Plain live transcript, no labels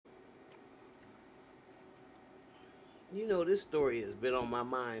You know, this story has been on my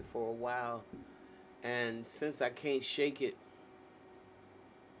mind for a while, and since I can't shake it,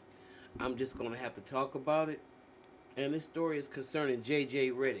 I'm just gonna have to talk about it. And this story is concerning J.J.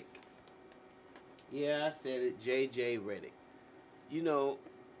 Redick. Yeah, I said it, J.J. Redick. You know,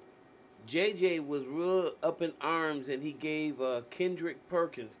 J.J. was real up in arms, and he gave Kendrick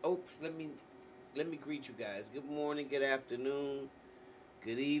Perkins. Oops, let me greet you guys. Good morning, good afternoon,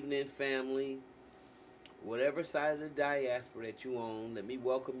 good evening, family. Whatever side of the diaspora that you own, let me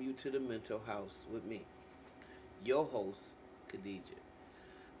welcome you to the mental house with me, your host, Khadijah.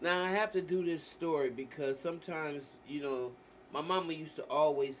 Now, I have to do this story because sometimes, my mama used to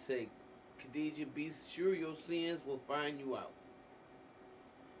always say, Khadijah, be sure your sins will find you out.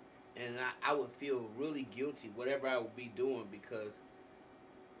 And I would feel really guilty, whatever I would be doing, because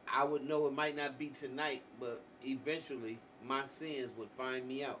I would know it might not be tonight, but eventually my sins would find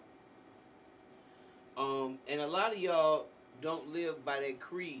me out. And a lot of y'all don't live by that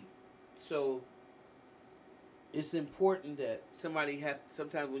creed. So it's important that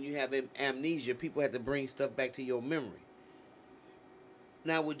sometimes when you have amnesia, people have to bring stuff back to your memory.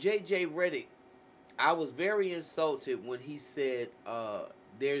 Now with J.J. Redick, I was very insulted when he said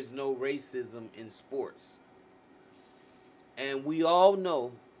there's no racism in sports. And we all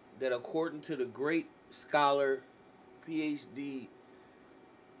know that according to the great scholar, PhD,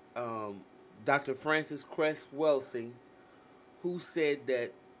 um, Dr. Francis Cress Welsing, who said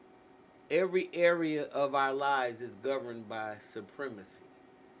that every area of our lives is governed by supremacy,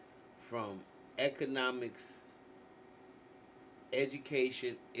 from economics,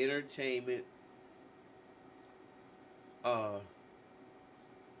 education, entertainment, uh,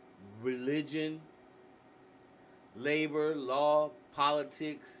 religion, labor, law,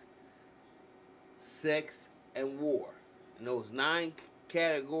 politics, sex, and war. And those nine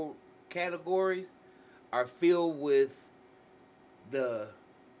categories are filled with the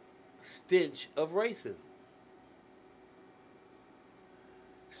stench of racism.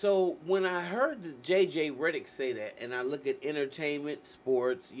 So when I heard J.J. Redick say that, and I look at entertainment,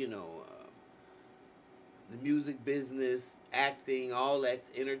 sports, the music business, acting, all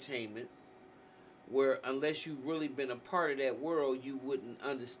that's entertainment, where unless you've really been a part of that world, you wouldn't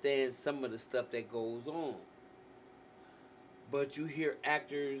understand some of the stuff that goes on. But you hear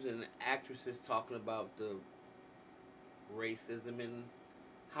actors and actresses talking about the racism in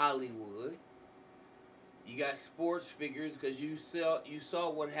Hollywood. You got sports figures because you saw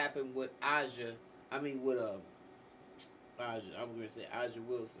what happened with Aja. I mean with Aja. I'm going to say Aja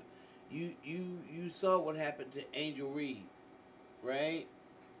Wilson. You saw what happened to Angel Reed, right?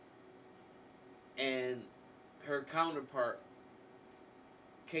 And her counterpart,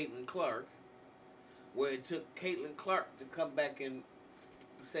 Caitlin Clark, where it took Caitlin Clark to come back and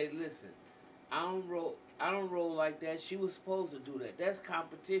say, "Listen, I don't roll like that. She was supposed to do that. That's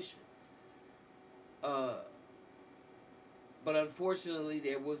competition." Uh, but unfortunately,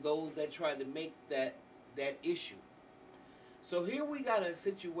 there was those that tried to make that issue. So here we got a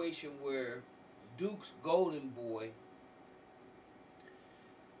situation where Duke's golden boy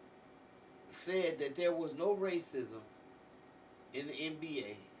said that there was no racism in the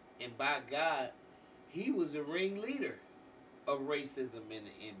NBA, and by God, he was the ringleader of racism in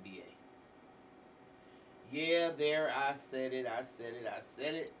the NBA. Yeah, there I said it, I said it, I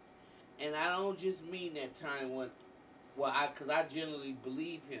said it, and I don't just mean that time when, well, because I generally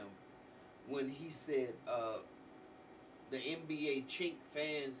believe him when he said the NBA chink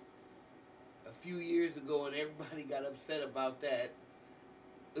fans a few years ago, and everybody got upset about that.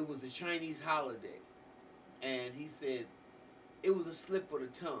 It was the Chinese holiday, and he said it was a slip of the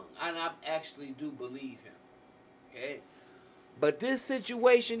tongue, and I actually do believe him. Okay, but this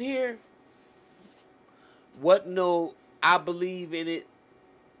situation here, what no, I believe in it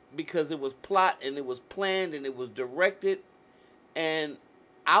because it was plot and it was planned and it was directed, and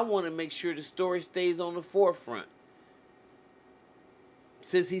I want to make sure the story stays on the forefront.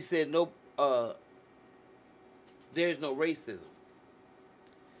 Since he said no, there's no racism,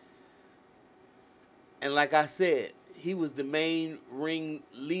 and like I said, he was the main ring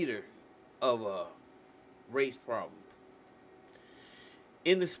leader of race problems.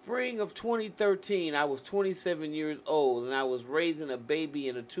 In the spring of 2013, I was 27 years old and I was raising a baby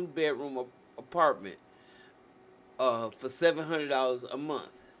in a two-bedroom apartment for $700 a month.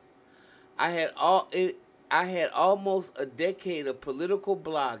 I had all it. I had almost a decade of political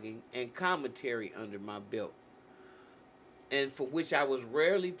blogging and commentary under my belt, and for which I was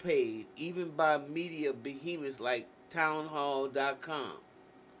rarely paid, even by media behemoths like townhall.com.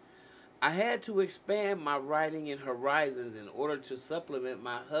 I had to expand my writing and horizons in order to supplement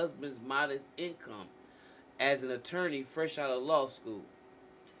my husband's modest income as an attorney fresh out of law school.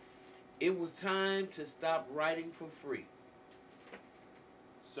 It was time to stop writing for free.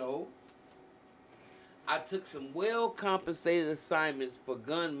 So, I took some well compensated assignments for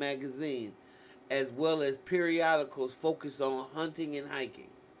Gun magazine, as well as periodicals focused on hunting and hiking.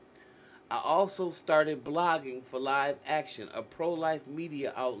 I also started blogging for Live Action, a pro life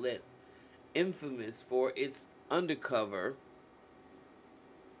media outlet infamous for its undercover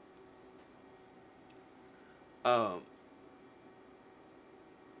um,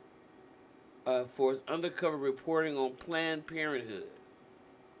 reporting on Planned Parenthood.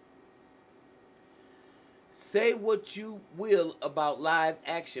 Say what you will about Live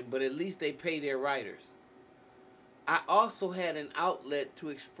Action, but at least they pay their writers. I also had an outlet to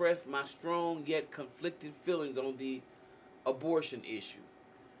express my strong yet conflicted feelings on the abortion issue.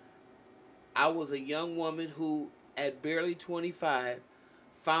 I was a young woman who, at barely 25,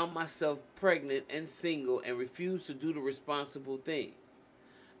 found myself pregnant and single and refused to do the responsible thing.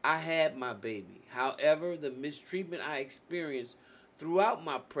 I had my baby. However, the mistreatment I experienced throughout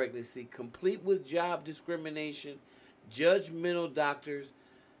my pregnancy, complete with job discrimination, judgmental doctors,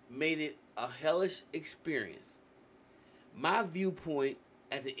 made it a hellish experience. My viewpoint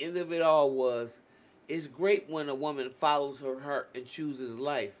at the end of it all was, it's great when a woman follows her heart and chooses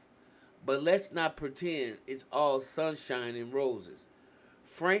life, but let's not pretend it's all sunshine and roses.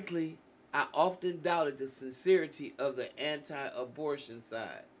 Frankly, I often doubted the sincerity of the anti-abortion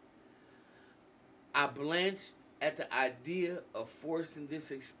side. I blanched at the idea of forcing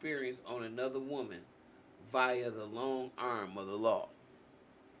this experience on another woman via the long arm of the law.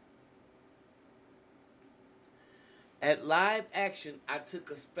 At Live Action, I took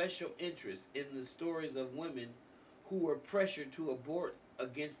a special interest in the stories of women who were pressured to abort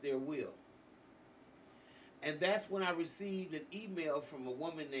against their will. And that's when I received an email from a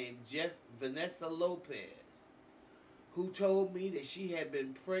woman named Vanessa Lopez, who told me that she had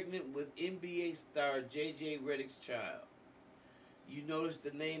been pregnant with NBA star J.J. Redick's child. You notice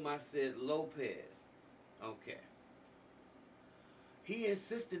the name I said, Lopez. Okay. He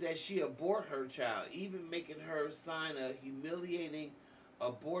insisted that she abort her child, even making her sign a humiliating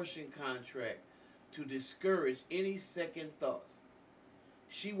abortion contract to discourage any second thoughts.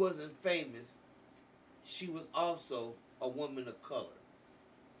 She wasn't famous. She was also a woman of color.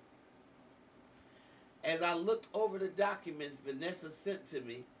 As I looked over the documents Vanessa sent to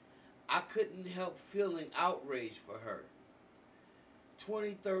me, I couldn't help feeling outraged for her.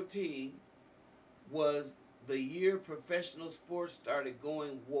 2013 was the year professional sports started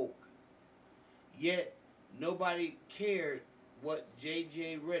going woke. Yet, nobody cared what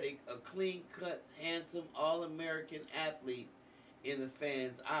J.J. Redick, a clean-cut, handsome, all-American athlete in the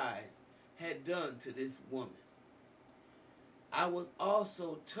fans' eyes, had done to this woman. I was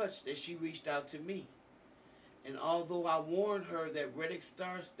also touched that she reached out to me. And although I warned her that Redick's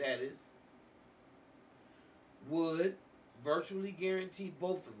star status would virtually guarantee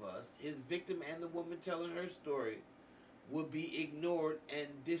both of us, his victim and the woman telling her story, would be ignored and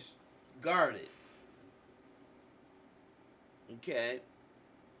discarded. Okay?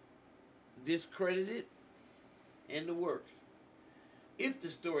 Discredited in the works. If the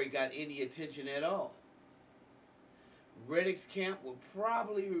story got any attention at all. Redick's camp would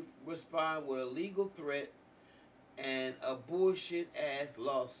probably respond with a legal threat and a bullshit-ass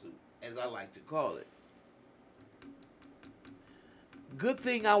lawsuit, as I like to call it. Good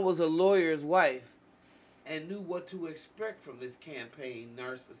thing I was a lawyer's wife and knew what to expect from this campaign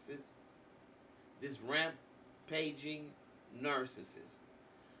narcissist, this rampaging narcissist.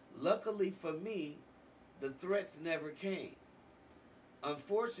 Luckily for me, the threats never came.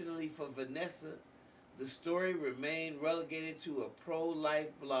 Unfortunately for Vanessa, the story remained relegated to a pro-life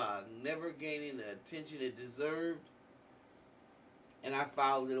blog, never gaining the attention it deserved, and I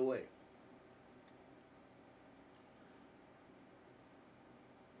filed it away.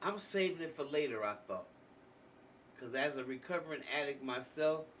 I'm saving it for later, I thought. Because as a recovering addict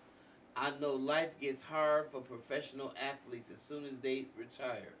myself, I know life gets hard for professional athletes as soon as they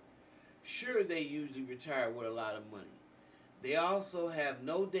retire. Sure, they usually retire with a lot of money. They also have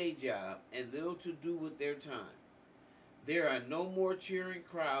no day job and little to do with their time. There are no more cheering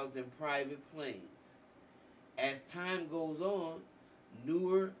crowds in private planes. As time goes on,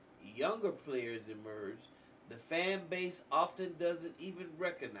 newer, younger players emerge. The fan base often doesn't even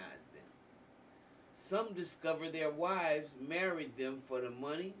recognize them. Some discover their wives married them for the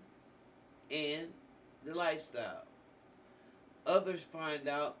money and the lifestyle. Others find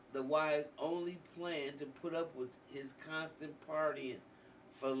out the wives only plan to put up with his constant partying,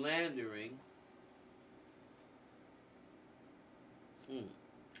 philandering,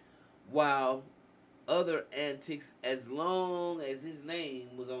 while other antics as long as his name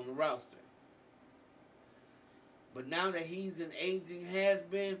was on the roster. But now that he's an aging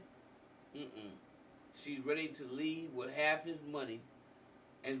has-been, she's ready to leave with half his money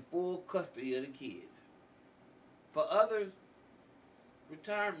and full custody of the kids. For others,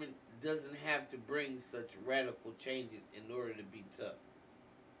 retirement doesn't have to bring such radical changes in order to be tough.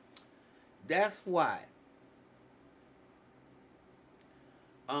 That's why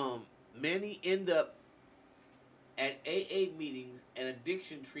many end up at AA meetings and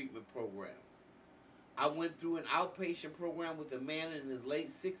addiction treatment programs. I went through an outpatient program with a man in his late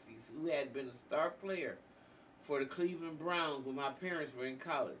 60s who had been a star player for the Cleveland Browns when my parents were in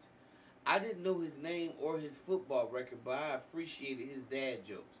college. I didn't know his name or his football record, but I appreciated his dad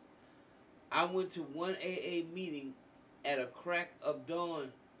jokes. I went to one AA meeting at a crack of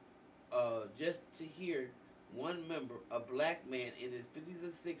dawn just to hear one member, a black man in his 50s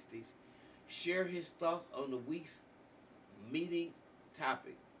and 60s, share his thoughts on the week's meeting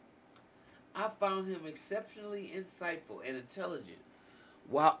topic. I found him exceptionally insightful and intelligent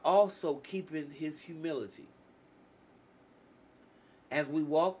while also keeping his humility. As we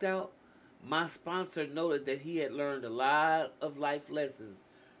walked out, my sponsor noted that he had learned a lot of life lessons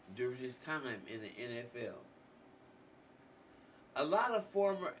during his time in the NFL. A lot of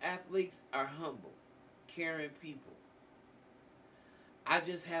former athletes are humble, caring people. I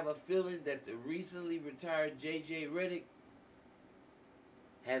just have a feeling that the recently retired J.J. Redick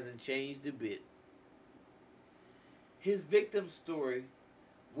hasn't changed a bit. His victim story,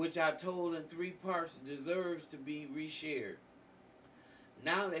 which I told in 3 parts, deserves to be reshared.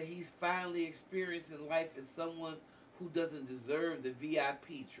 Now that he's finally experiencing life as someone who doesn't deserve the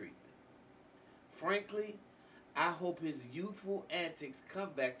VIP treatment. Frankly, I hope his youthful antics come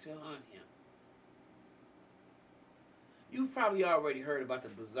back to haunt him. You've probably already heard about the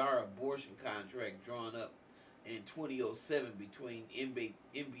bizarre abortion contract drawn up in 2007 between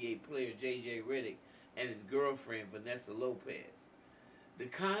NBA player J.J. Redick and his girlfriend Vanessa Lopez. The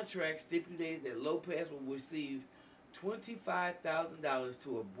contract stipulated that Lopez will receive $25,000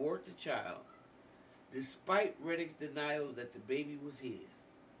 to abort the child, despite Redick's denials that the baby was his.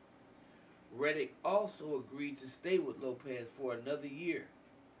 Redick also agreed to stay with Lopez for another year,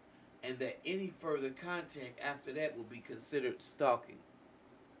 and that any further contact after that will be considered stalking.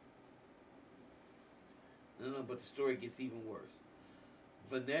 No, but the story gets even worse.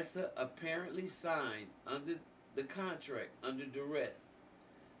 Vanessa apparently signed under the contract under duress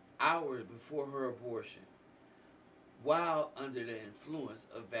hours before her abortion, while under the influence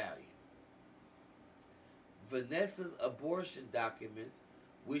of Valium. Vanessa's abortion documents,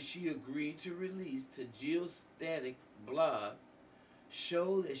 which she agreed to release to Jill Stanic's blog,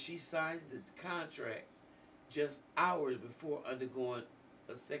 show that she signed the contract just hours before undergoing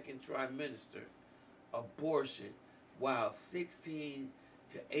a second trimester abortion while 16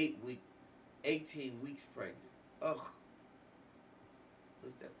 to 18 weeks pregnant. Ugh.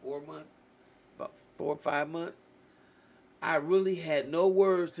 What's that, 4 months? About 4 or 5 months? I really had no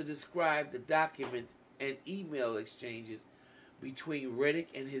words to describe the documents and email exchanges between Redick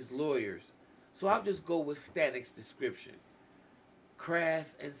and his lawyers, so I'll just go with Static's description.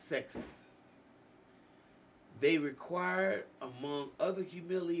 Crass and sexist. They required, among other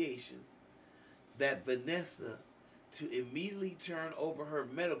humiliations, that Vanessa to immediately turn over her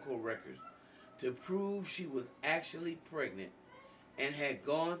medical records to prove she was actually pregnant and had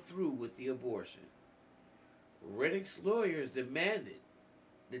gone through with the abortion. Redick's lawyers demanded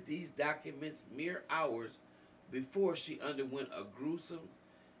that these documents mere hours before she underwent a gruesome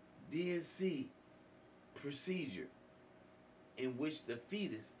D&C procedure in which the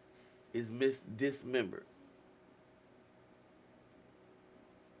fetus is dismembered.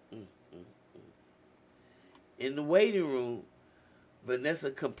 In the waiting room,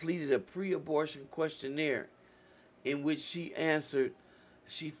 Vanessa completed a pre-abortion questionnaire in which she answered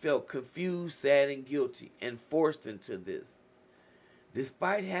she felt confused, sad, and guilty, and forced into this.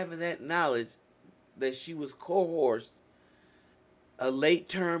 Despite having that knowledge that she was coerced, a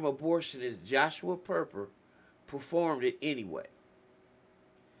late-term abortionist, Joshua Perper, performed it anyway.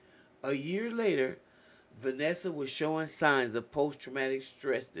 A year later, Vanessa was showing signs of post-traumatic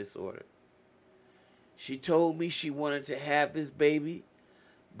stress disorder. She told me she wanted to have this baby,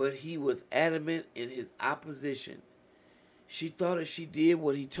 but he was adamant in his opposition. She thought if she did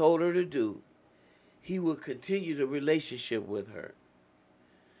what he told her to do, he would continue the relationship with her.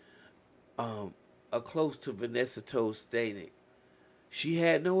 A close to Vanessa told Stanek she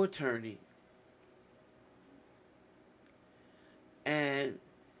had no attorney, and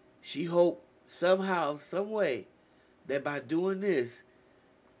she hoped somehow, some way, that by doing this,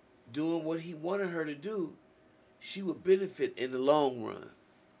 doing what he wanted her to do, she would benefit in the long run.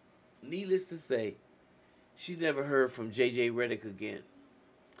 Needless to say, she never heard from J.J. Redick again.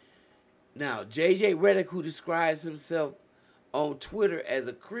 Now, J.J. Redick, who describes himself on Twitter as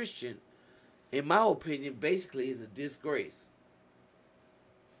a Christian, in my opinion, basically is a disgrace.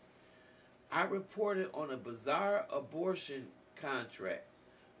 I reported on a bizarre abortion contract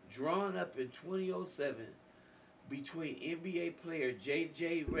drawn up in 2007 between NBA player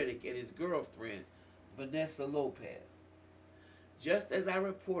J.J. Redick and his girlfriend, Vanessa Lopez. Just as I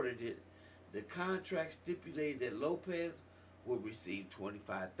reported it, the contract stipulated that Lopez would receive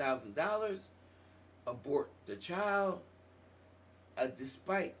 $25,000, abort the child,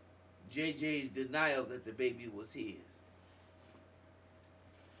 despite JJ's denial that the baby was his.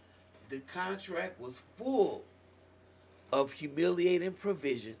 The contract was full of humiliating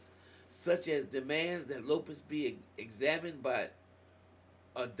provisions, such as demands that Lopez be examined by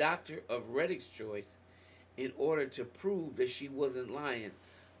a doctor of Redick's choice in order to prove that she wasn't lying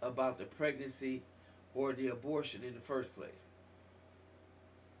about the pregnancy or the abortion in the first place.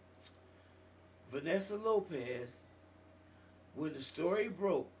 Vanessa Lopez, when the story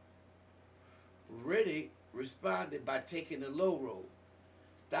broke, Redick responded by taking the low road,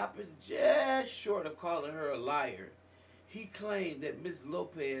 stopping just short of calling her a liar. He claimed that Ms.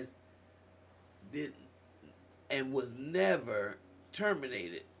 Lopez did and was never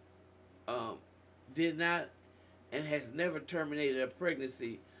terminated, did not and has never terminated a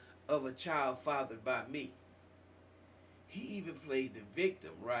pregnancy of a child fathered by me. He even played the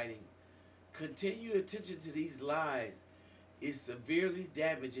victim, writing, "Continued attention to these lies is severely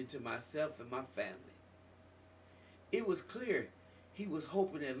damaging to myself and my family." It was clear he was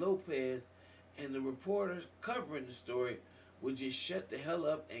hoping that Lopez and the reporters covering the story would just shut the hell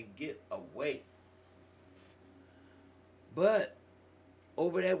up and get away. But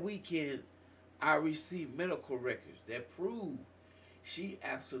over that weekend, I received medical records that proved she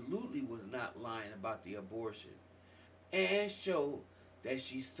absolutely was not lying about the abortion and showed that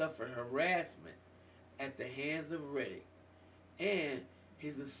she suffered harassment at the hands of Redick and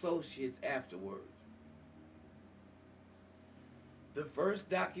his associates afterwards. The first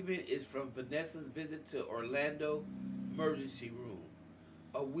document is from Vanessa's visit to Orlando emergency room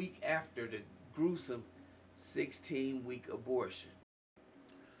a week after the gruesome 16-week abortion.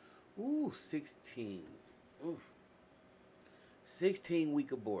 Ooh, 16. Ooh.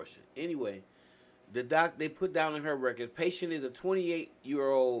 16-week abortion. Anyway, they put down in her records, patient is a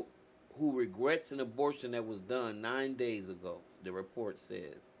 28-year-old who regrets an abortion that was done 9 days ago, the report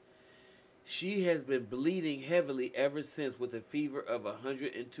says. She has been bleeding heavily ever since with a fever of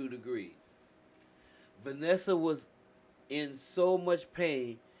 102 degrees. Vanessa was in so much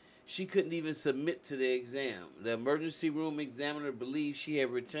pain she couldn't even submit to the exam. The emergency room examiner believed she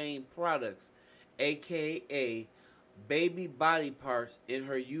had retained products, aka baby body parts, in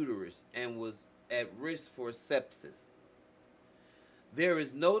her uterus and was at risk for sepsis. There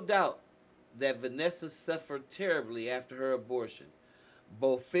is no doubt that Vanessa suffered terribly after her abortion,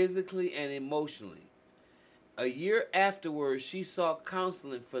 both physically and emotionally. A year afterwards, she sought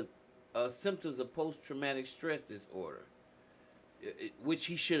counseling for symptoms of post-traumatic stress disorder, which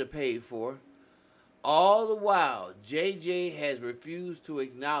he should have paid for. All the while, JJ has refused to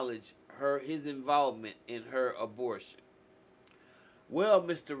acknowledge his involvement in her abortion. Well,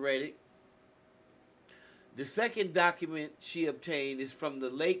 Mr. Redick, the second document she obtained is from the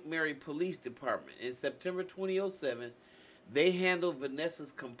Lake Mary Police Department. In September 2007, they handled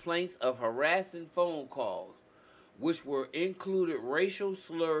Vanessa's complaints of harassing phone calls, which were included racial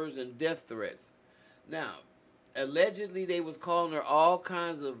slurs and death threats. Now, allegedly they was calling her all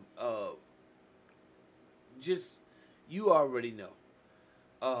kinds of you already know.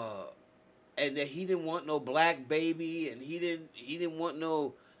 And that he didn't want no black baby, and he didn't want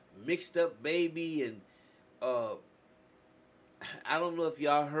no mixed up baby, and I don't know if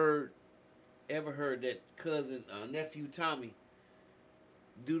y'all ever heard that cousin nephew Tommy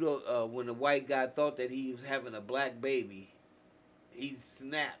do the when the white guy thought that he was having a black baby, he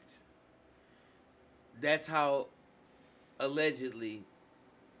snapped. That's how allegedly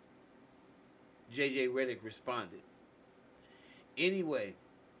J.J. Redick responded. Anyway,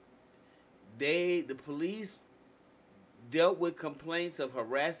 the police dealt with complaints of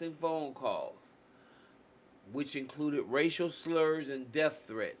harassing phone calls, which included racial slurs and death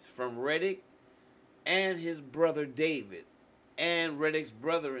threats from Redick and his brother David and Redick's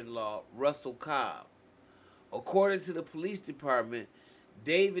brother-in-law Russell Cobb. According to the police department,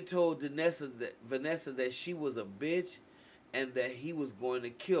 David told Vanessa that she was a bitch and that he was going to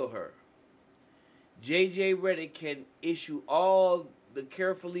kill her. J.J. Redick can issue all the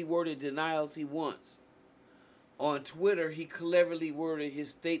carefully worded denials he wants. On Twitter, he cleverly worded his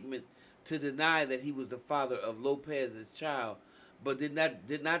statement to deny that he was the father of Lopez's child, but did not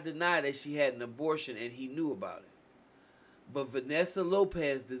deny that she had an abortion and he knew about it. But Vanessa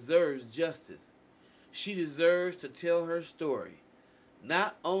Lopez deserves justice. She deserves to tell her story,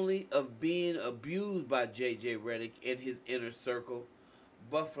 not only of being abused by J.J. Redick and his inner circle,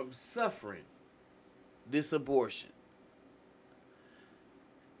 but from suffering this abortion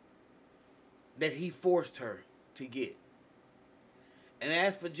that he forced her to get. And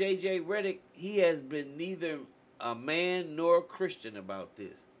as for J.J. Redick, he has been neither a man nor a Christian about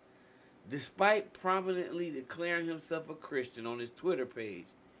this. Despite prominently declaring himself a Christian on his Twitter page,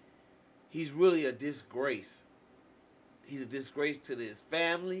 he's really a disgrace. He's a disgrace to his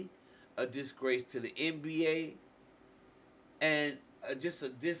family, a disgrace to the NBA, and just a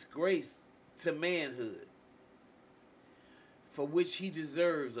disgrace to manhood, for which he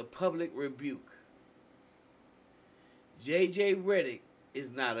deserves a public rebuke. J.J. Redick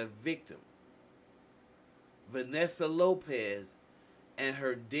is not a victim. Vanessa Lopez and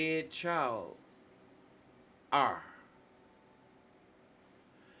her dead child are.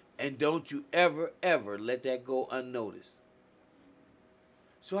 And don't you ever, ever let that go unnoticed.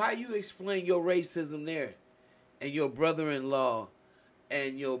 So how you explain your racism there, and your brother-in-law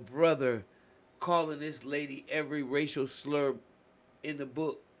and your brother calling this lady every racial slur in the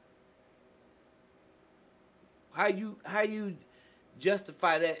book? How you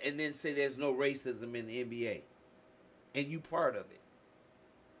justify that and then say there's no racism in the NBA and you part of it?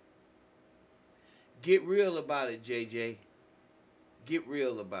 Get real about it, JJ. Get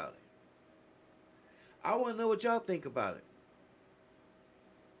real about it. I want to know what y'all think about it.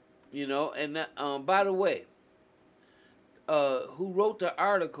 You know, and by the way, who wrote the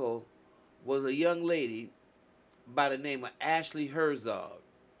article was a young lady by the name of Ashley Herzog.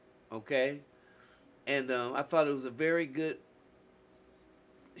 Okay? And I thought it was a very good...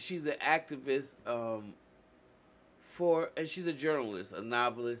 She's an activist and she's a journalist, a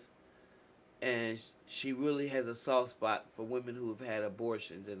novelist, and she really has a soft spot for women who have had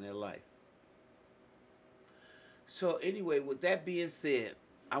abortions in their life. So anyway, with that being said,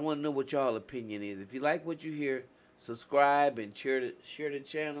 I want to know what y'all opinion is. If you like what you hear, subscribe and share the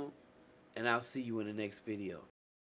channel, and I'll see you in the next video.